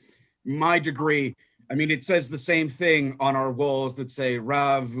degree, my degree, I mean, it says the same thing on our walls that say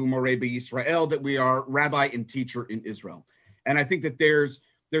Rav Umoreh B'Yisrael, that we are rabbi and teacher in Israel. And I think that there's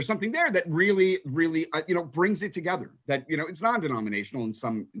something there that really, really, brings it together. That it's non-denominational in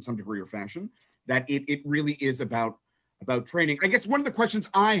some degree or fashion. That it really is about training. I guess one of the questions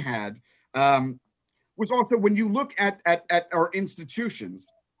I had was also when you look at our institutions.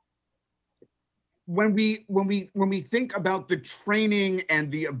 When we think about the training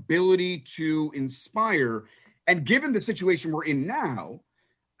and the ability to inspire, and given the situation we're in now,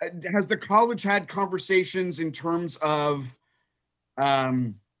 has the college had conversations in terms of, I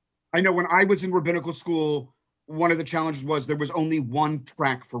know when I was in rabbinical school, one of the challenges was there was only one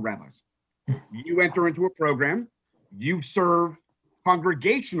track for rabbis. You enter into a program, you serve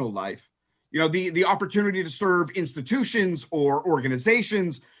congregational life, the opportunity to serve institutions or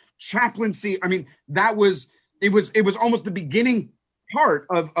organizations, chaplaincy. I mean, it was almost the beginning part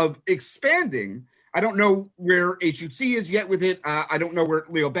of expanding. I don't know where HUC is yet with it. I don't know where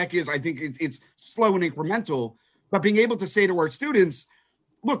Leo Beck is. I think it's slow and incremental, but being able to say to our students,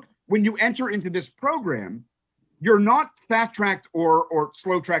 look, when you enter into this program, you're not fast-tracked or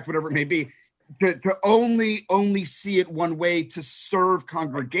slow-tracked, whatever it may be, to only see it one way, to serve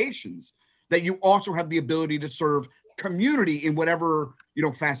congregations, that you also have the ability to serve community in whatever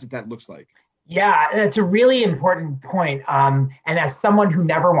facet that looks like. Yeah, that's a really important point. And as someone who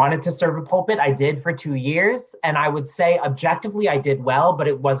never wanted to serve a pulpit, I did for 2 years, and I would say objectively I did well, but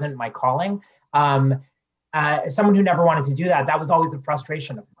it wasn't my calling. As someone who never wanted to do that, that was always a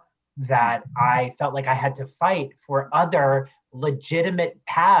frustration of mine, that I felt like I had to fight for other legitimate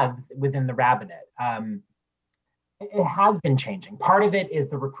paths within the rabbinate. It has been changing. Part of it is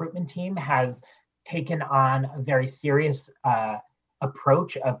the recruitment team has taken on a very serious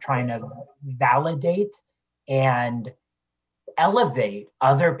approach of trying to validate and elevate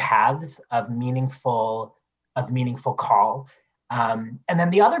other paths of meaningful call. And then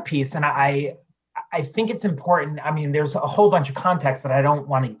the other piece, and I think it's important, I mean, there's a whole bunch of context that I don't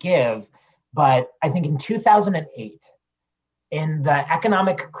want to give, but I think in 2008, in the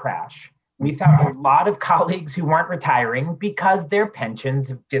economic crash, we found a lot of colleagues who weren't retiring because their pensions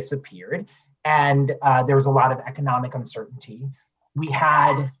have disappeared, and there was a lot of economic uncertainty. We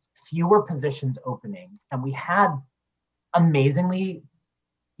had fewer positions opening, and we had amazingly,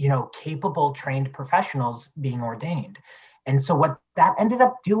 capable, trained professionals being ordained. And so what that ended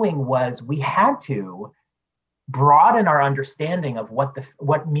up doing was we had to broaden our understanding of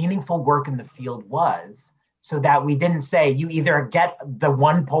what meaningful work in the field was, so that we didn't say you either get the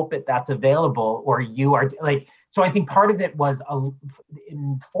one pulpit that's available or you are like. So I think part of it was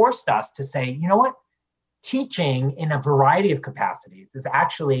forced us to say, you know what? Teaching in a variety of capacities is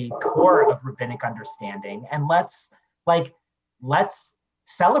actually core of rabbinic understanding, and let's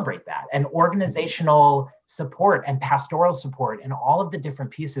celebrate that, and organizational support and pastoral support and all of the different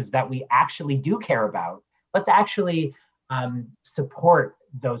pieces that we actually do care about. Let's actually support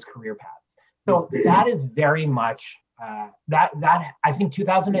those career paths. So that is very much that I think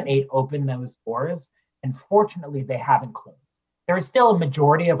 2008 opened those doors, and fortunately they haven't closed. There is still a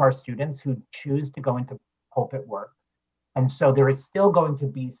majority of our students who choose to go into pulpit work. And so there is still going to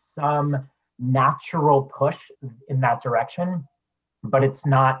be some natural push in that direction, but it's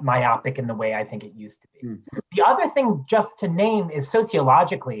not myopic in the way I think it used to be. The other thing just to name is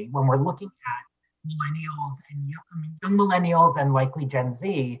sociologically, when we're looking at millennials and young millennials and likely Gen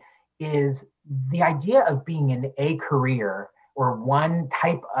Z, is the idea of being in a career or one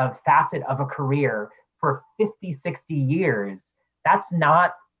type of facet of a career for 50, 60 years. That's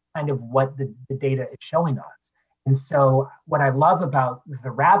not kind of what the data is showing us. And so what I love about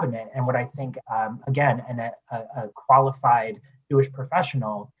the rabbinate, and what I think, again, a qualified Jewish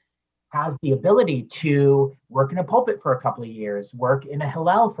professional has the ability to work in a pulpit for a couple of years, work in a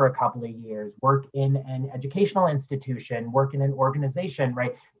Hillel for a couple of years, work in an educational institution, work in an organization,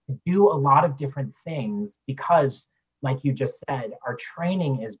 right? To do a lot of different things because, like you just said, our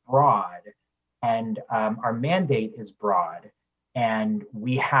training is broad and our mandate is broad. And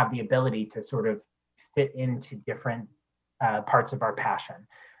we have the ability to sort of fit into different parts of our passion.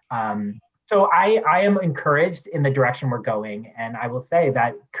 So I am encouraged in the direction we're going. And I will say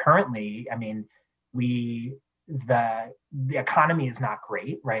that currently, I mean, the economy is not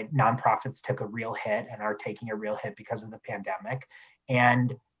great, right? Nonprofits took a real hit and are taking a real hit because of the pandemic.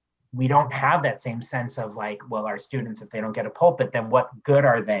 And we don't have that same sense of like, well, our students, if they don't get a pulpit, then what good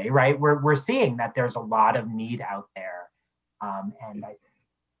are they, right? We're seeing that there's a lot of need out there. And I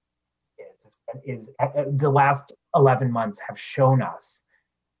think the last 11 months have shown us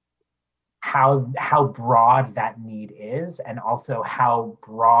how broad that need is, and also how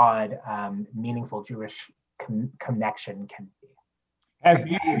broad meaningful Jewish connection can be. Has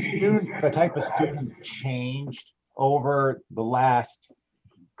the type of student changed over the last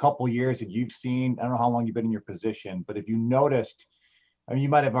couple years that you've seen? I don't know how long you've been in your position, but if you noticed, I mean, you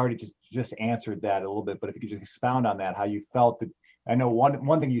might have already just answered that a little bit, but if you could just expound on that, how you felt that. I know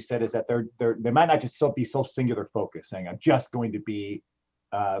one thing you said is that they might not just be so singular focused, saying I'm just going to be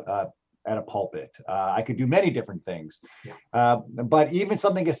at a pulpit. I could do many different things, but even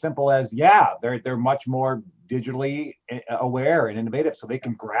something as simple as they're much more digitally aware and innovative, so they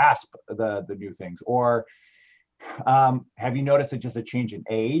can grasp the new things. Or Have you noticed just a change in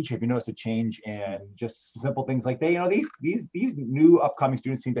age? Have you noticed a change in just simple things like that? These new upcoming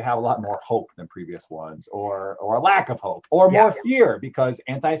students seem to have a lot more hope than previous ones, or a lack of hope, or more fear because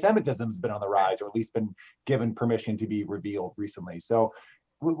anti-Semitism has been on the rise, or at least been given permission to be revealed recently. So,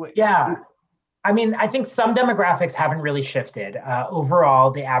 yeah. I mean, I think some demographics haven't really shifted.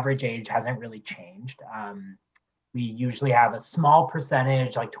 Overall, the average age hasn't really changed. We usually have a small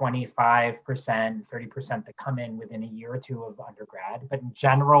percentage, like 25%, 30% that come in within a year or two of undergrad. But in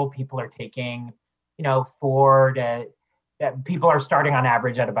general, people are taking, people are starting on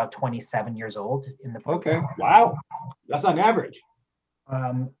average at about 27 years old in the program. Okay, wow, that's on average.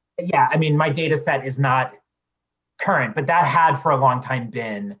 Yeah, I mean, my data set is not current, but that had for a long time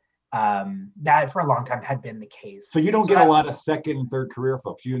been had been the case. So you don't get a lot of second and third career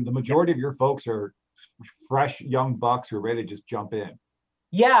folks. The majority of your folks are fresh young bucks who are ready to just jump in.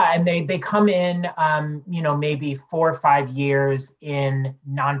 Yeah, and they come in, maybe 4 or 5 years in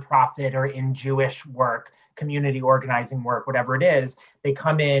nonprofit or in Jewish work, community organizing work, whatever it is. They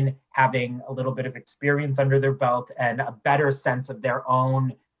come in having a little bit of experience under their belt and a better sense of their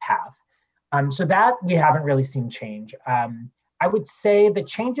own path. So that we haven't really seen change. I would say the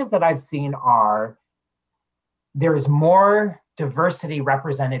changes that I've seen are there is more diversity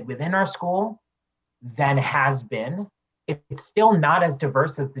represented within our school than has been. It's still not as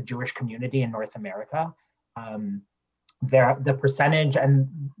diverse as the Jewish community in North America. The percentage, and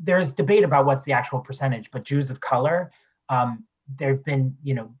there's debate about what's the actual percentage, but Jews of color, there've been,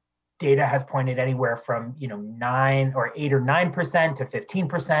 data has pointed anywhere from 8 or 9% to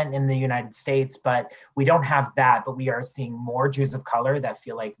 15% in the United States, but we don't have that. But we are seeing more Jews of color that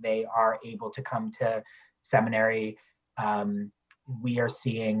feel like they are able to come to seminary. We are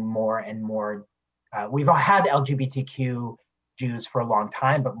seeing more and more. We've had LGBTQ Jews for a long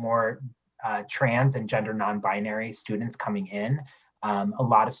time, but more trans and gender non-binary students coming in. A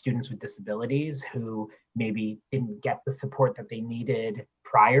lot of students with disabilities who maybe didn't get the support that they needed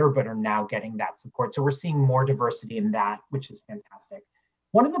prior, but are now getting that support. So we're seeing more diversity in that, which is fantastic.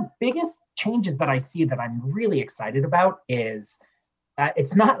 One of the biggest changes that I see that I'm really excited about is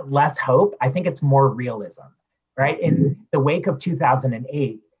it's not less hope. I think it's more realism, right? In the wake of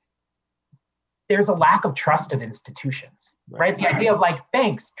 2008, there's a lack of trust of institutions, right? The idea of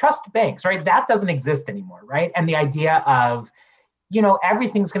banks, trust banks, right? That doesn't exist anymore, right? And the idea of,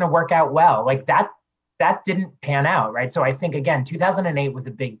 everything's going to work out well, that didn't pan out, right? So I think, again, 2008 was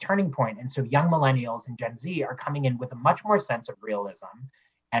a big turning point. And so young millennials and Gen Z are coming in with a much more sense of realism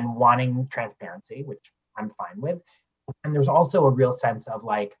and wanting transparency, which I'm fine with. And there's also a real sense of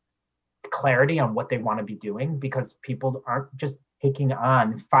clarity on what they want to be doing, because people aren't just taking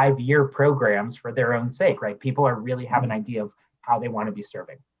on 5-year programs for their own sake, right? People are really have an idea of how they want to be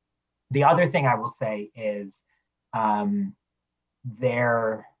serving. The other thing I will say is let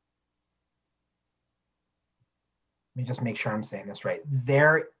me just make sure I'm saying this right.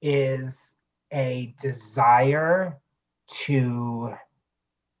 There is a desire to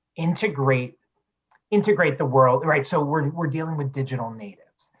integrate the world, right? So we're dealing with digital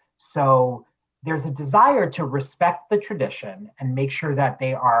natives. So there's a desire to respect the tradition and make sure that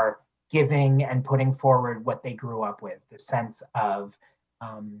they are giving and putting forward what they grew up with, the sense of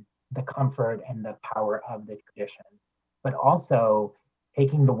the comfort and the power of the tradition, but also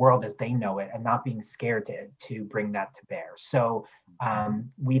taking the world as they know it and not being scared to bring that to bear. So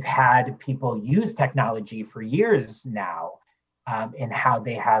we've had people use technology for years now in how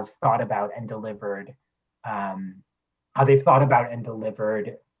they have thought about and delivered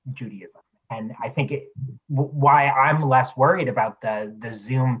Judaism. And I think why I'm less worried about the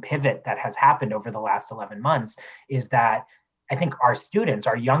Zoom pivot that has happened over the last 11 months is that I think our students,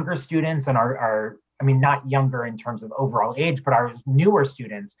 our younger students and our not younger in terms of overall age, but our newer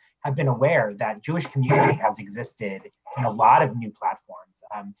students have been aware that Jewish community has existed in a lot of new platforms.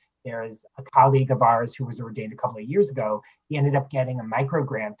 There is a colleague of ours who was ordained a couple of years ago. He ended up getting a micro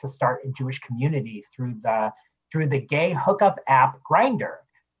grant to start a Jewish community through the gay hookup app Grindr.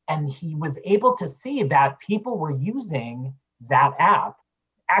 And he was able to see that people were using that app,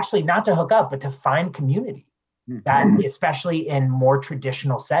 actually not to hook up, but to find community. That especially in more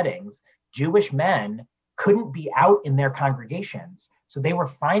traditional settings, Jewish men couldn't be out in their congregations. So they were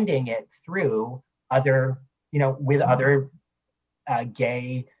finding it through other, with other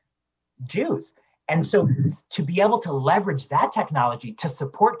gay Jews. And so to be able to leverage that technology to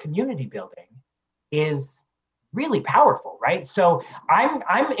support community building is really powerful, right? So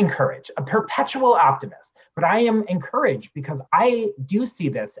I'm encouraged, a perpetual optimist, but I am encouraged because I do see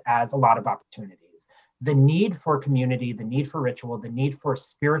this as a lot of opportunities. The need for community, the need for ritual, the need for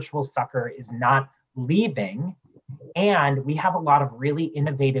spiritual succor is not leaving. And we have a lot of really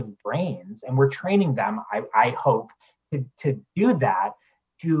innovative brains, and we're training them, I hope, to do that,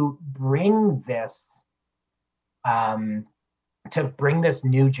 to bring this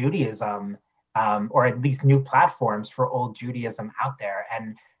new Judaism, or at least new platforms for old Judaism out there.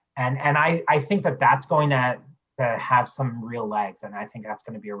 And I think that that's going to have some real legs, and I think that's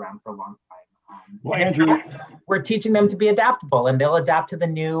going to be around for a long time. Well, Andrew, we're teaching them to be adaptable, and they'll adapt to the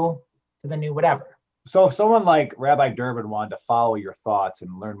new whatever. so if someone like Rabbi Durbin wanted to follow your thoughts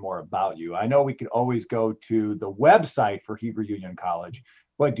and learn more about you, I know we could always go to the website for Hebrew Union College,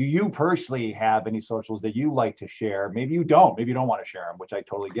 but do you personally have any socials that you like to share? Maybe you don't want to share them, which I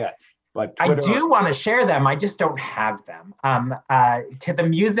totally get. But Twitter... I do want to share them. I just don't have them. To the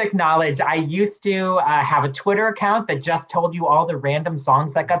music knowledge, I used to have a Twitter account that just told you all the random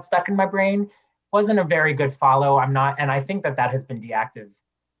songs that got stuck in my brain. Wasn't a very good follow. And I think that has been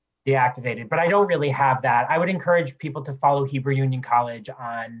deactivated, but I don't really have that. I would encourage people to follow Hebrew Union College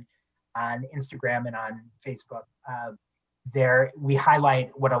on Instagram and on Facebook. There we highlight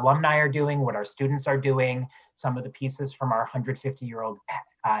what alumni are doing, what our students are doing, some of the pieces from our 150-year-old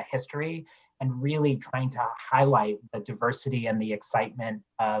history, and really trying to highlight the diversity and the excitement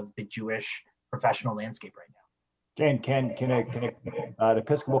of the Jewish professional landscape right now. Can an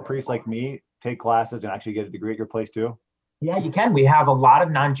Episcopal priest like me take classes and actually get a degree at your place too? Yeah, you can. We have a lot of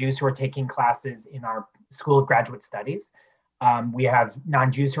non-Jews who are taking classes in our School of Graduate Studies. We have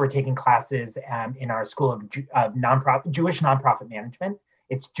non-Jews who are taking classes in our School of Jewish Nonprofit Management.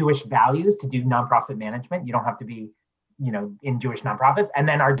 It's Jewish values to do nonprofit management. You don't have to be, in Jewish nonprofits. And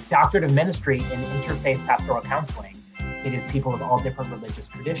then our Doctorate of Ministry in Interfaith Pastoral Counseling. It is people of all different religious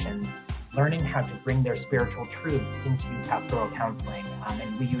traditions learning how to bring their spiritual truths into pastoral counseling.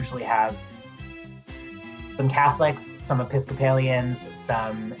 And we usually have some Catholics, some Episcopalians,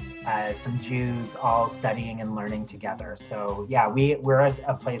 some Jews, all studying and learning together. So yeah, we're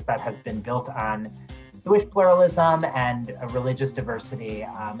a place that has been built on Jewish pluralism and a religious diversity,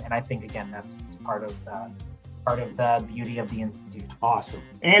 and I think again that's part of the beauty of the Institute. Awesome,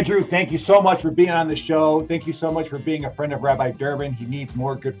 Andrew. Thank you so much for being on the show. Thank you so much for being a friend of Rabbi Durbin. He needs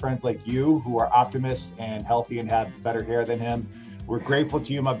more good friends like you who are optimists and healthy and have better hair than him. We're grateful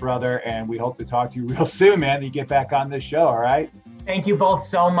to you, my brother, and we hope to talk to you real soon, man. You get back on this show, all right? Thank you both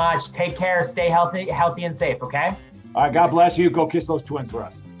so much. Take care. Stay healthy and safe, okay? All right, God bless you. Go kiss those twins for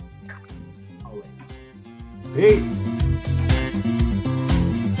us. Always. Peace.